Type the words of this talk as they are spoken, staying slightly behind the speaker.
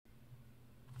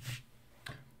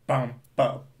Bum,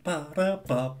 ba, ba, da,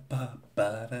 ba, ba,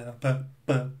 ba, da, ba,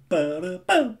 ba, ba, da,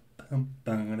 ba, bum,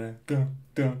 ba, da, dun, dun, dun,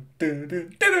 dun,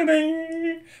 dun, dun,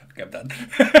 dun. Okay, I'm done.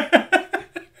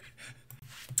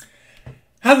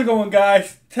 How's it going,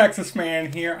 guys? Texas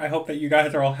Man here. I hope that you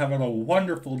guys are all having a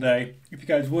wonderful day. If you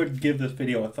guys would give this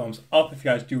video a thumbs up if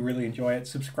you guys do really enjoy it.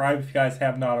 Subscribe if you guys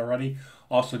have not already.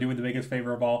 Also, do me the biggest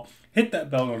favor of all, hit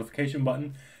that bell notification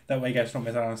button. That way you guys don't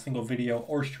miss out on a single video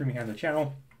or stream here on the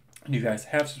channel. And you guys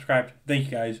have subscribed, thank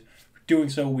you guys for doing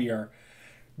so. We are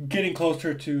getting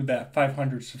closer to that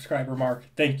 500 subscriber mark.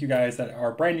 Thank you guys that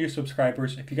are brand new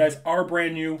subscribers. If you guys are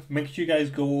brand new, make sure you guys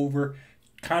go over,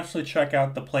 constantly check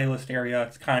out the playlist area.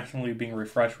 It's constantly being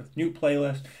refreshed with new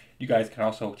playlists. You guys can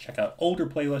also check out older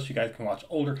playlists. You guys can watch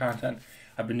older content.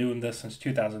 I've been doing this since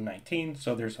 2019,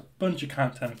 so there's a bunch of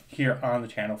content here on the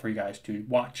channel for you guys to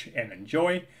watch and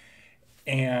enjoy.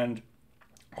 And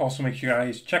also make sure you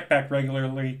guys check back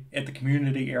regularly at the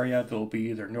community area. There'll be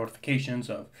either notifications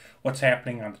of what's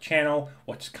happening on the channel,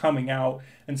 what's coming out,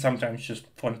 and sometimes just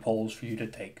fun polls for you to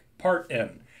take part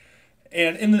in.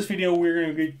 And in this video, we're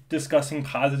going to be discussing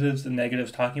positives and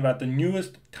negatives, talking about the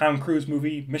newest Tom Cruise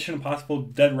movie, Mission Impossible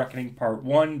Dead Reckoning Part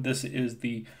 1. This is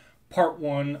the Part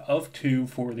 1 of 2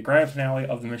 for the grand finale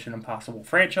of the Mission Impossible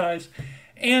franchise.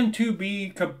 And to be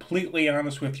completely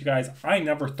honest with you guys, I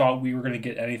never thought we were going to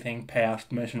get anything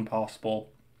past Mission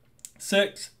Impossible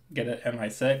 6. Get it?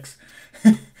 MI6.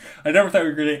 I never thought we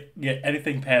were going to get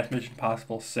anything past Mission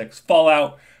Impossible 6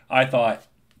 Fallout. I thought,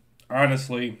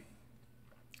 honestly,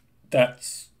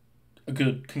 that's a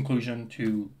good conclusion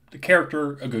to the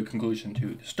character, a good conclusion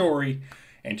to the story,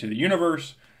 and to the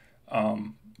universe.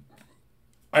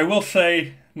 I will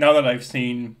say, now that I've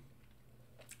seen,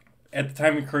 at the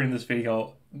time of creating this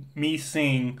video, me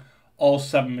seeing all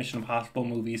 7 Mission Impossible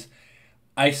movies,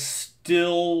 I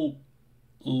still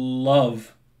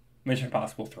love Mission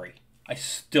Impossible 3. I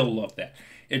still love that.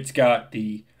 It's got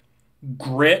the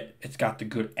grit, it's got the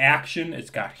good action, it's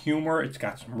got humor, it's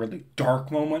got some really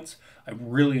dark moments. I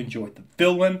really enjoyed the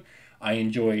villain. I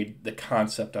enjoyed the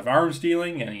concept of arms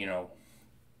dealing and,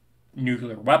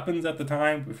 nuclear weapons at the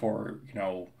time before,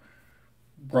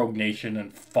 Rogue Nation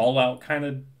and Fallout kind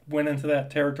of went into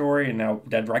that territory, and now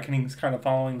Dead Reckoning is kind of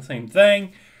following the same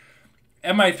thing.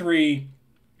 MI3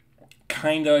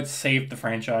 kind of saved the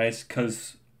franchise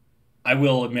because I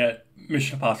will admit,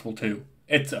 Mission Impossible 2,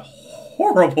 it's a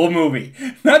horrible movie.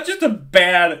 Not just a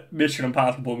bad Mission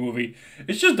Impossible movie,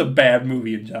 it's just a bad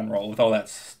movie in general with all that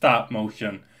stop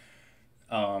motion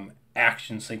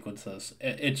action sequences.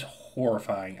 It's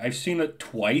horrifying. I've seen it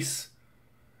twice.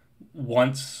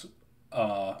 Once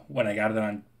when I got it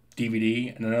on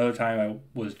DVD, and another time I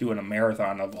was doing a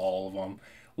marathon of all of them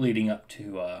leading up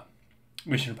to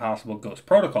Mission Impossible Ghost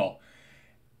Protocol.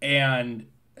 And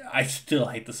I still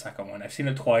hate the second one. I've seen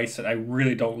it twice, and I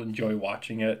really don't enjoy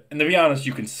watching it. And to be honest,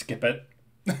 you can skip it.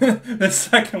 The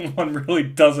second one really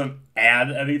doesn't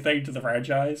add anything to the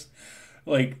franchise.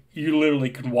 Like, you literally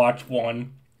can watch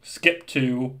 1, skip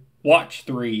 2, watch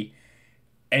 3,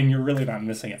 and you're really not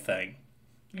missing a thing.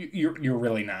 You're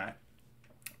really not.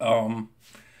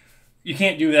 You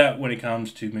can't do that when it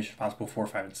comes to Mission Impossible 4,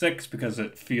 5, and 6 because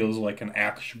it feels like an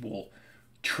actual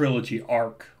trilogy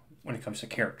arc when it comes to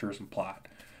characters and plot.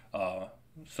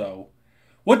 So,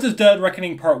 what does Dead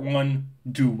Reckoning Part 1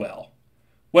 do well?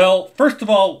 Well, first of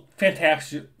all,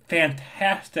 fantastic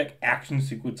action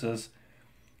sequences.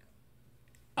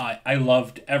 I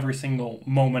loved every single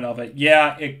moment of it.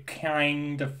 Yeah, it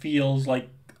kind of feels like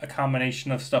a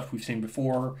combination of stuff we've seen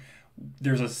before.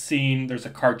 There's a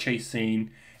car chase scene,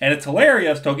 and it's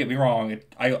hilarious, don't get me wrong.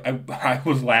 I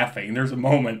was laughing. There's a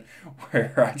moment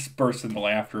where I just burst into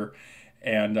laughter,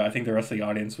 and I think the rest of the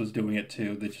audience was doing it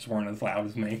too. They just weren't as loud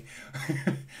as me.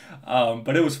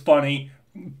 But it was funny.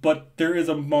 But there is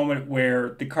a moment where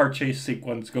the car chase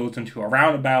sequence goes into a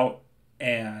roundabout,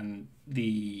 and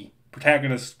the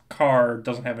protagonist's car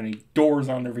doesn't have any doors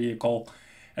on their vehicle.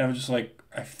 And I'm just like,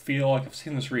 I feel like I've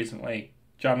seen this recently.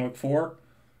 John Wick 4?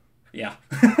 Yeah.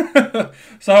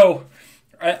 So,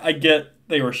 I get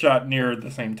they were shot near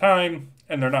the same time,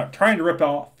 and they're not trying to rip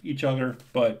off each other,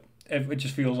 but it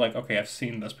just feels like, okay, I've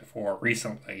seen this before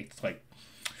recently. It's like,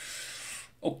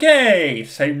 okay,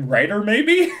 same writer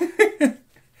maybe?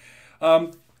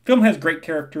 Film has great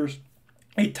characters.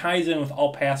 It ties in with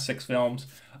all past 6 films.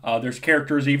 There's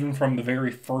characters even from the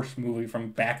very first movie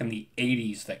from back in the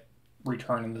 80s that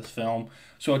return in this film.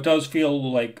 So it does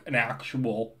feel like an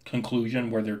actual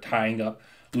conclusion where they're tying up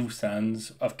loose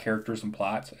ends of characters and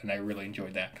plots, and I really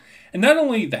enjoyed that. And not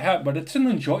only that, but it's an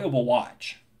enjoyable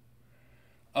watch.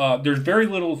 There's very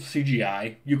little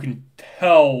CGI. You can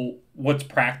tell what's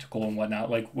practical and whatnot.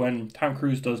 Like when Tom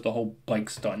Cruise does the whole bike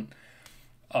stunt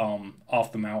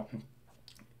off the mountain,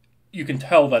 you can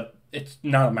tell that it's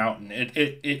not a mountain.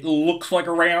 It looks like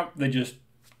a ramp. They just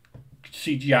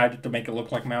CGI'd it to make it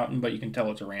look like a mountain, but you can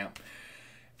tell it's a ramp.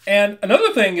 And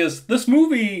another thing is, this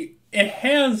movie, it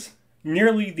has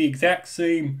nearly the exact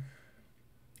same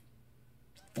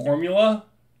formula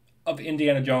of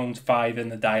Indiana Jones 5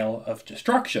 and the Dial of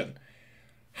Destruction.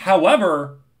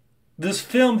 However, this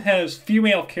film has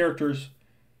female characters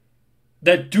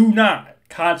that do not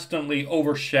constantly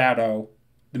overshadow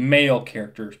the male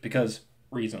characters because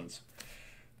reasons.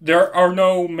 There are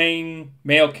no main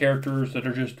male characters that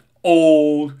are just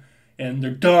old and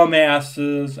they're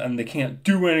dumbasses and they can't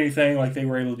do anything like they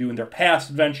were able to do in their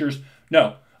past adventures.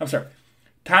 No, I'm sorry.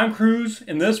 Tom Cruise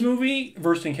in this movie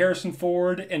versus Harrison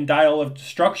Ford in Dial of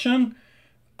Destruction,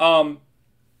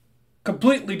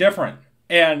 completely different,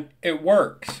 and it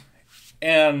works.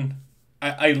 And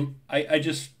I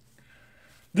just,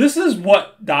 this is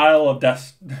what the Dial of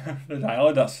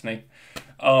Destiny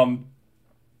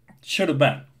should have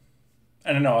been.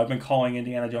 I don't know, I've been calling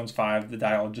Indiana Jones 5 the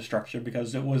Dial of Destruction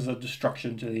because it was a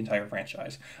destruction to the entire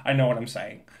franchise. I know what I'm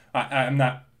saying. I'm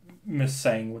not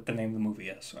missaying what the name of the movie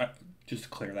is. Just to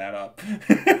clear that up.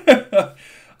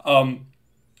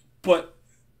 But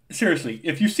seriously,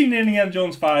 if you've seen Indiana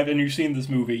Jones 5 and you've seen this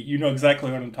movie, you know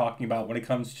exactly what I'm talking about when it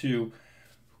comes to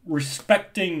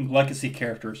respecting legacy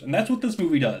characters. And that's what this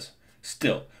movie does.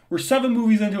 Still. We're 7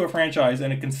 movies into a franchise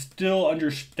and it can still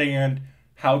understand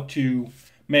how to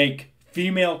make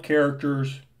female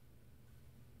characters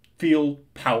feel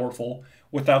powerful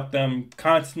without them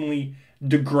constantly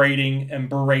degrading and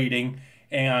berating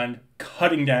and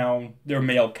cutting down their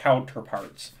male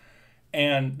counterparts.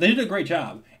 And they did a great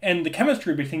job. And the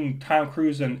chemistry between Tom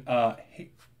Cruise and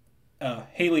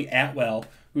Haley Atwell,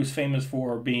 who's famous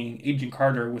for being Agent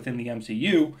Carter within the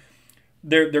MCU,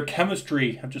 their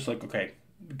chemistry, I'm just like, okay,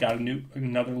 got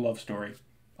another love story.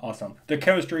 Awesome. Their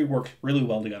chemistry works really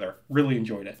well together. Really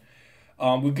enjoyed it.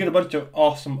 We get a bunch of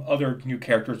awesome other new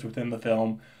characters within the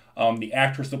film. The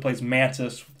actress that plays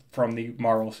Mantis from the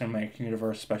Marvel Cinematic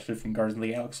Universe, especially from Guardians of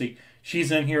the Galaxy,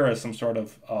 she's in here as some sort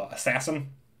of assassin.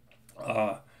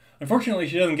 Unfortunately,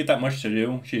 she doesn't get that much to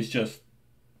do. She's just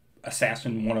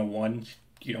Assassin 101.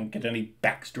 You don't get any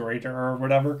backstory to her or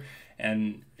whatever.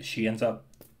 And she ends up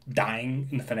dying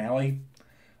in the finale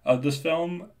of this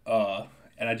film.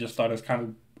 And I just thought it was kind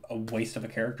of a waste of a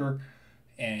character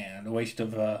and a waste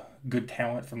of good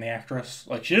talent from the actress.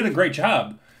 Like, she did a great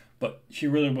job, but she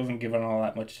really wasn't given all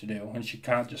that much to do. And she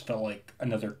kind of just felt like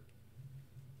another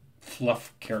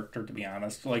fluff character, to be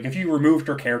honest. Like, if you removed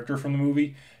her character from the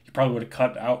movie, you probably would have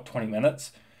cut out 20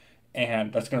 minutes.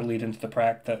 And that's going to lead into the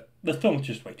fact that the film's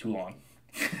just way too long.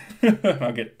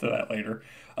 I'll get to that later.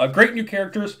 Great new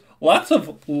characters. Lots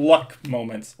of luck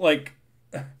moments. Like,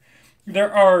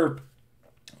 there are,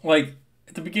 like,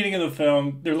 at the beginning of the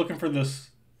film, they're looking for this,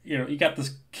 you got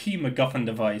this key MacGuffin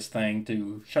device thing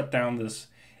to shut down this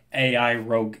AI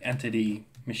rogue entity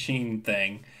machine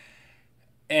thing.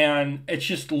 And it's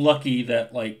just lucky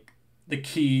that, like, the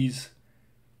keys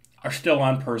are still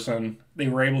on person. They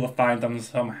were able to find them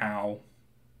somehow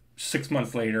 6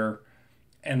 months later,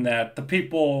 and that the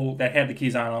people that had the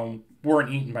keys on them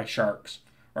weren't eaten by sharks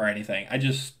or anything. I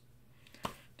just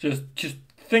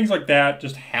things like that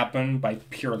just happen by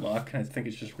pure luck, and I think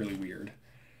it's just really weird.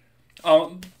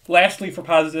 Lastly, for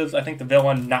positives, I think the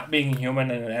villain not being human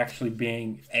and it actually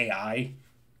being AI,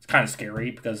 it's kind of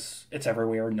scary because it's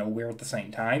everywhere, nowhere at the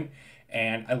same time.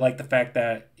 And I like the fact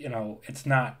that, it's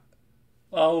not,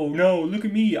 oh no, look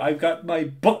at me, I've got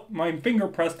my finger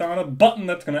pressed on a button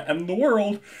that's going to end the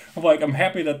world. I'm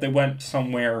happy that they went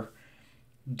somewhere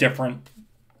different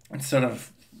instead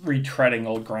of retreading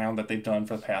old ground that they've done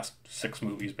for the past 6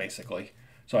 movies, basically.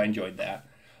 So I enjoyed that.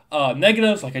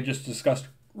 Negatives, like I just discussed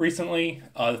recently,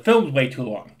 the film's way too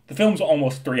long. The film's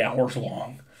almost 3 hours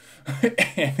long.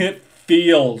 And it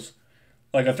feels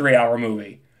like a 3-hour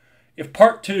movie. If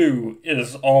part 2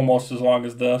 is almost as long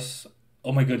as this,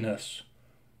 oh my goodness.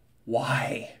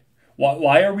 Why?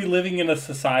 Why are we living in a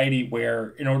society where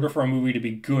in order for a movie to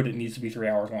be good, it needs to be 3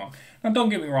 hours long? Now, don't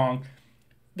get me wrong.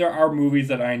 There are movies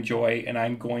that I enjoy, and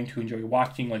I'm going to enjoy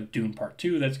watching, like Dune Part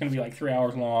 2, that's going to be like 3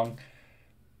 hours long.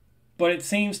 But it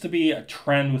seems to be a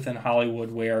trend within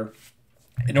Hollywood where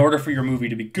in order for your movie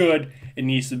to be good, it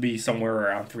needs to be somewhere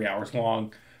around 3 hours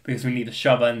long because we need to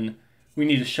shove in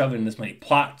as many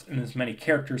plots and as many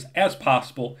characters as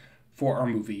possible for our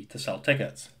movie to sell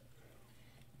tickets.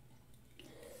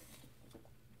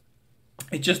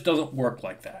 It just doesn't work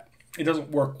like that. It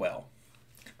doesn't work well.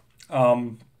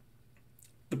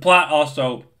 The plot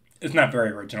also is not very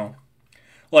original.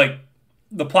 Like,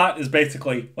 the plot is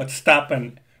basically, let's stop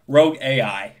an rogue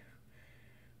AI.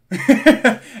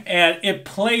 And it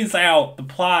plays out, the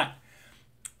plot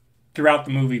throughout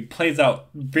the movie plays out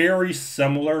very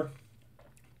similar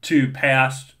to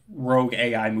past rogue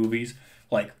AI movies,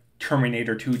 like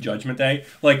Terminator 2 Judgment Day.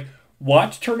 Like,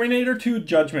 watch Terminator 2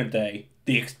 Judgment Day,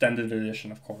 the extended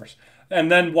edition, of course,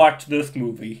 and then watch this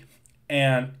movie,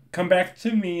 and come back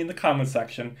to me in the comment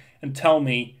section and tell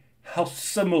me how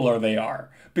similar they are.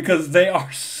 Because they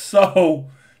are so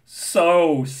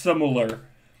similar.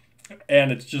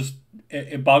 And it's just,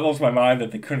 it boggles my mind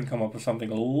that they couldn't come up with something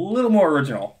a little more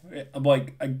original.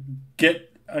 Like, I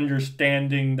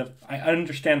understand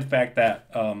the fact that,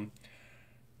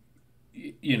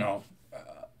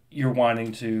 you're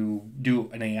wanting to do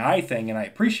an AI thing, and I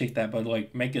appreciate that, but,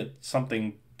 like, make it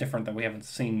something different that we haven't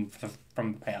seen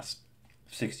from the past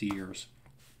 60 years.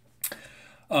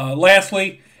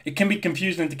 Lastly, it can be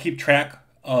confusing to keep track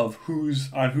of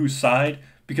who's on whose side,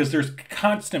 because there's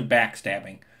constant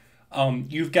backstabbing.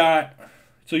 You've got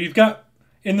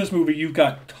in this movie, you've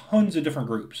got tons of different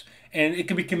groups, and it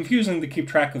can be confusing to keep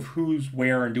track of who's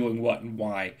where and doing what and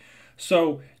why.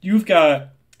 So you've got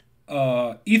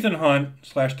Ethan Hunt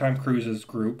 / Tom Cruise's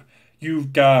group.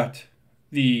 You've got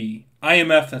the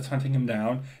IMF that's hunting him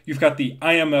down. You've got the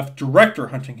IMF director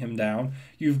hunting him down.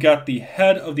 You've got the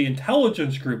head of the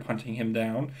intelligence group hunting him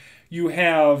down. You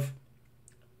have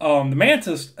the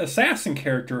Mantis assassin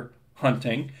character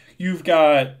hunting. You've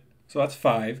got, so that's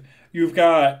 5. You've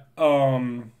got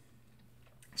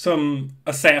some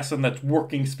assassin that's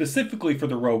working specifically for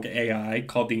the rogue AI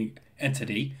called the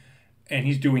Entity, and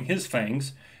he's doing his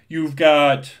things. You've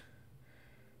got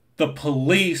the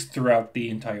police throughout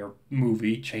the entire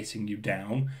movie chasing you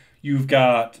down. You've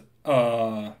got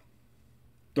the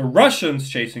Russians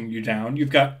chasing you down. You've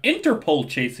got Interpol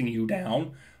chasing you down.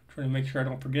 I'm trying to make sure I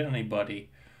don't forget anybody.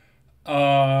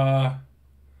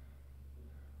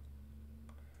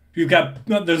 You've got,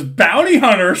 there's bounty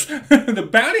hunters. There's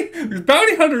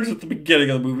bounty hunters at the beginning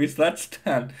of the movie, so that's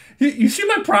 10. You see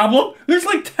my problem? There's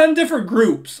like 10 different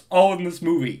groups all in this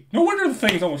movie. No wonder the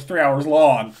thing's almost 3 hours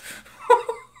long.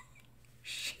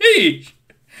 Sheesh.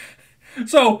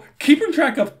 So, keeping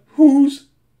track of who's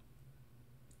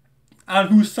on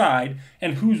whose side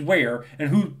and who's where and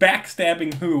who's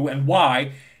backstabbing who and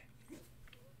why,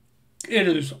 it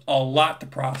is a lot to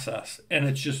process. And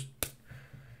it's just,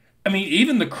 I mean,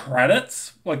 even the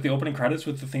credits, like the opening credits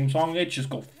with the theme song, they just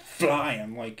go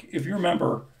flying. Like, if you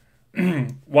remember,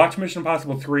 watch Mission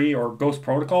Impossible 3 or Ghost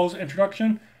Protocol's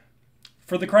introduction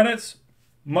for the credits,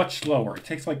 much slower. It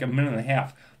takes like a minute and a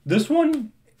half. This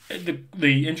one,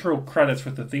 the intro credits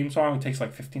with the theme song takes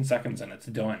like 15 seconds and it's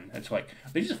done. It's like,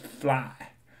 they just fly.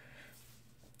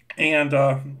 And,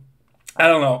 I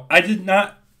don't know. I did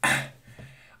not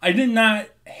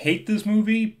hate this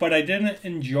movie, but I didn't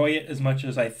enjoy it as much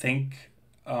as I think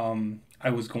I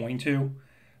was going to.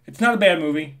 It's not a bad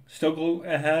movie. Still go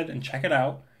ahead and check it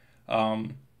out.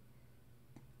 I'm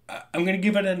going to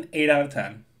give it an 8 out of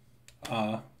 10.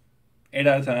 8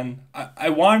 out of 10. I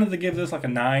wanted to give this like a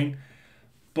 9,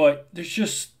 but there's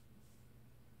just,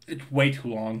 it's way too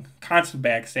long. Constant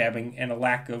backstabbing and a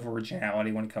lack of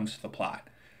originality when it comes to the plot.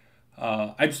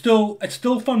 It's still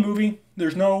a fun movie.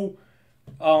 There's no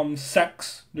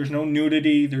sex, there's no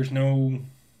nudity, there's no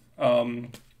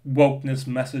wokeness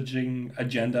messaging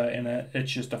agenda in it.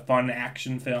 It's just a fun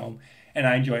action film, and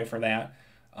I enjoy it for that.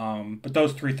 But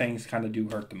those 3 things kind of do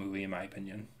hurt the movie, in my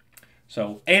opinion.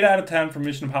 So 8 out of 10 for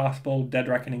Mission Impossible Dead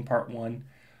Reckoning Part 1.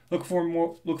 Look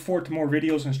forward to more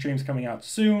videos and streams coming out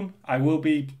soon. I will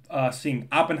be seeing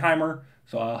Oppenheimer,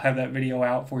 so I'll have that video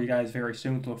out for you guys very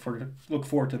soon. Look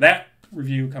forward to that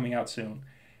review coming out soon.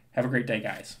 Have a great day,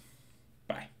 guys.